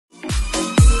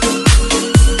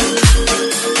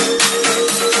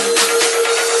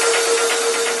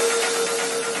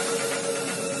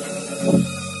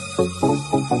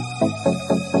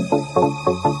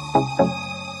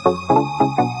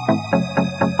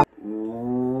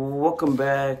Welcome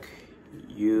back,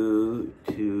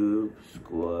 YouTube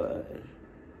squad.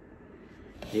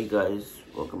 Hey guys,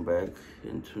 welcome back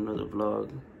into another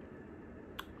vlog.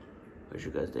 How's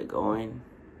your guys' day going?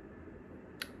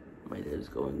 My day is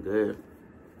going good.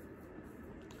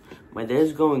 My day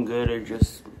is going good, or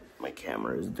just my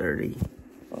camera is dirty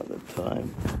all the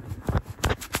time.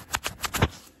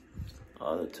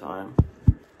 All the time.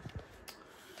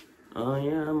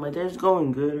 Yeah, my day's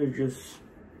going good, or just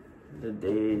the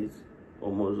day's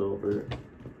almost over.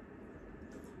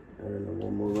 I don't know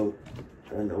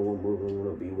what movie I'm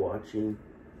gonna be watching.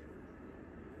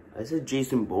 I said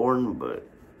Jason Bourne, but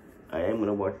I am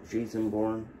gonna watch Jason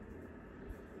Bourne.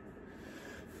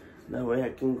 That way I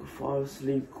can fall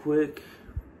asleep quick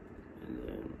and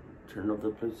then turn off the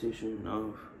PlayStation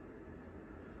off.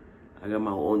 I got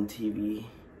my own TV.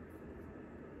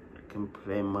 I can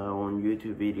play my own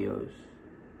YouTube videos.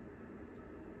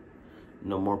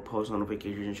 No more post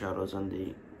notification shadows on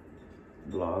the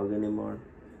vlog anymore.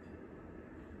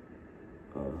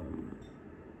 And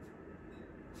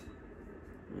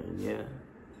yeah.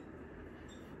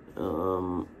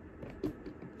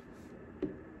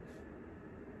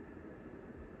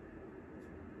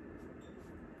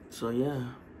 So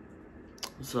yeah.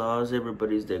 So how's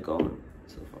everybody's day going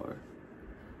so far?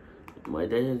 My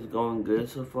day is going good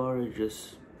so far. It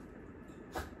just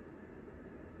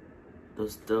the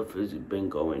stuff has been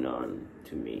going on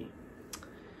to me.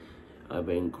 I've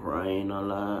been crying a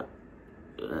lot.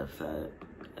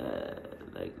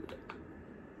 Like the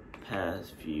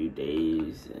past few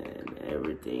days and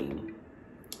everything.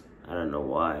 I don't know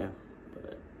why,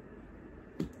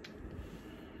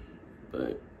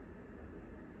 but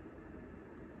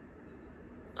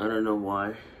I don't know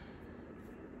why,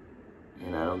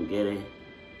 and I don't get it.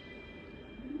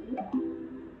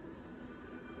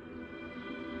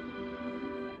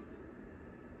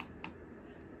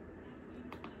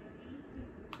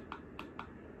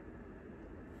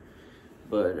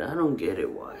 But I don't get it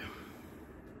why.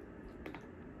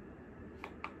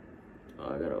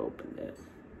 Oh, I gotta open that.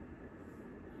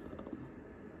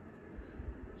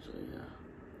 So yeah.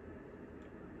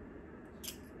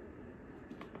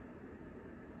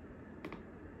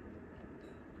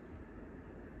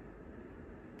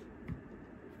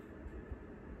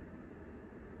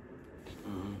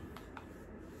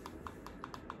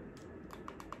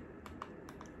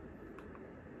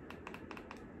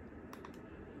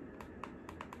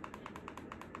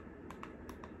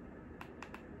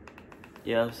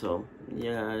 Yeah, so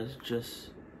yeah, it's just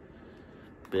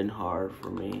been hard for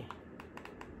me,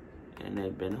 and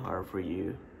it's been hard for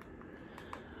you.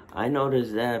 I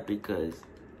noticed that because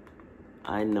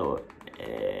I know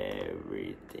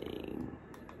everything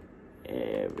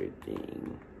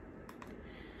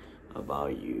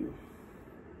about you.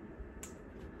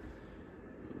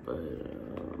 But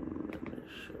let me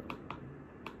show.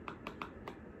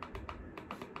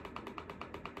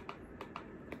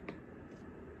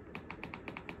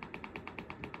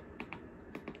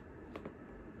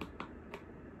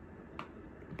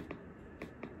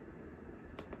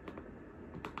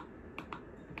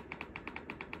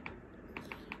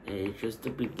 It's just the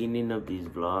beginning of these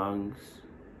vlogs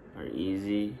are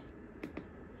easy.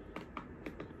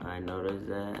 I noticed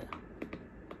that.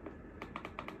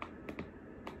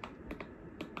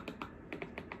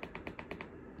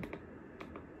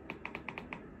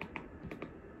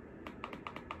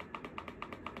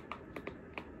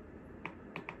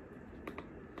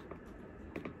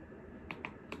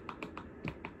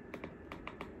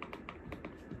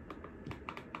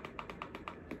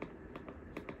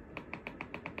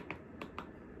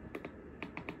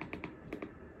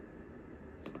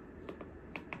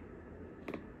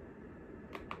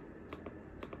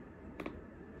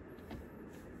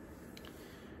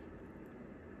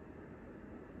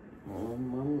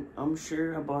 I'm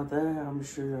sure about that. I'm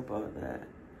sure about that.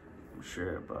 I'm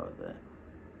sure about that.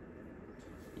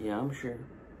 Yeah, I'm sure.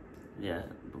 Yeah,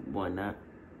 but why not?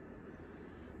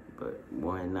 But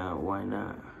why not? Why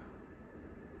not?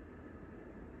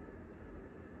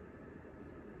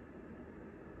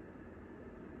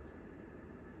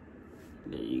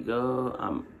 There you go.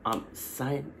 I'm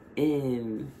signed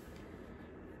in.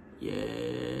 Yeah.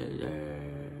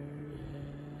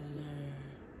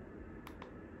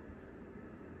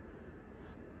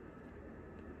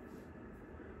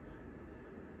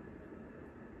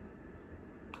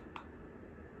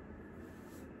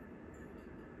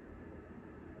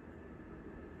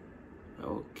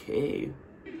 Okay.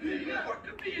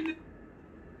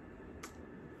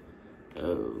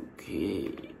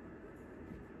 Okay.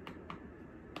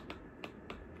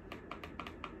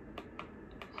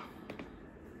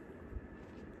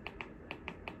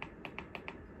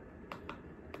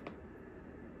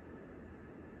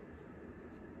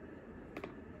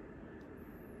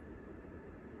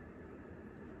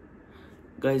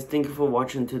 Guys, thank you for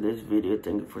watching to this video.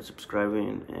 Thank you for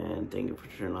subscribing, and thank you for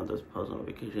turning on those post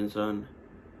notifications on,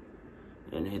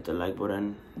 and hit the like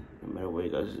button. No matter what you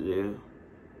guys do,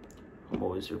 I'm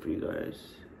always here for you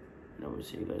guys, and I will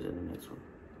see you guys in the next one.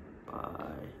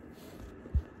 Bye.